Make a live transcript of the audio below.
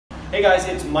Hey guys,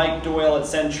 it's Mike Doyle at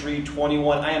Century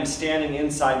 21. I am standing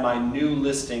inside my new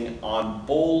listing on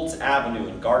Bowles Avenue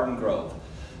in Garden Grove.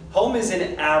 Home is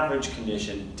in average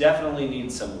condition, definitely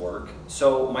needs some work.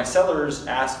 So my sellers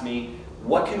asked me,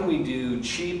 what can we do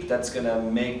cheap that's gonna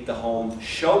make the home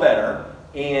show better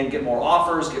and get more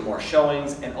offers, get more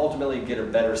showings, and ultimately get a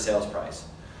better sales price?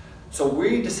 So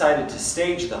we decided to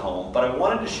stage the home, but I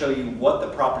wanted to show you what the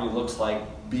property looks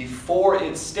like before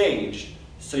it's staged,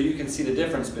 so you can see the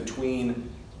difference between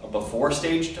a before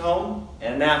staged home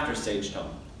and an after staged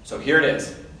home. So here it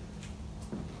is.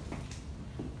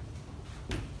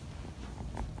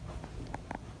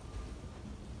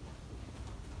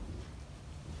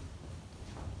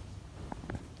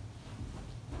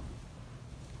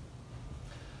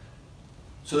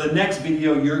 So the next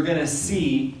video, you're gonna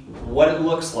see what it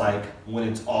looks like when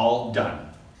it's all done.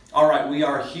 All right, we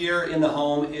are here in the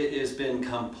home. It has been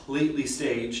completely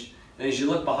staged. And as you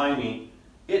look behind me,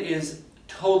 it is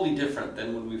totally different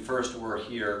than when we first were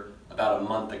here about a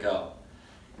month ago.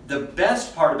 The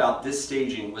best part about this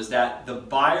staging was that the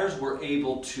buyers were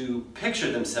able to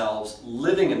picture themselves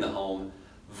living in the home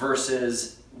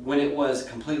versus when it was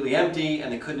completely empty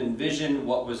and they couldn't envision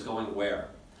what was going where.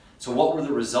 So what were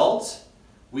the results?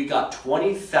 We got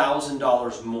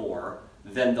 $20,000 more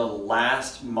than the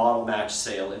last model match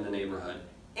sale in the neighborhood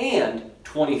and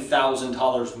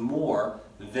 $20,000 more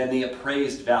than the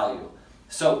appraised value.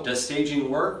 So does staging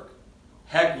work?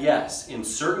 Heck yes. In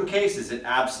certain cases, it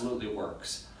absolutely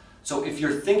works. So if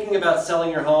you're thinking about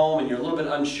selling your home and you're a little bit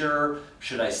unsure,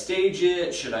 should I stage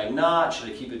it? Should I not? Should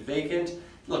I keep it vacant?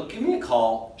 Look, give me a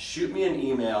call, shoot me an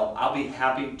email. I'll be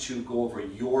happy to go over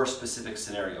your specific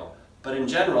scenario. But in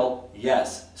general,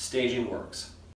 yes, staging works.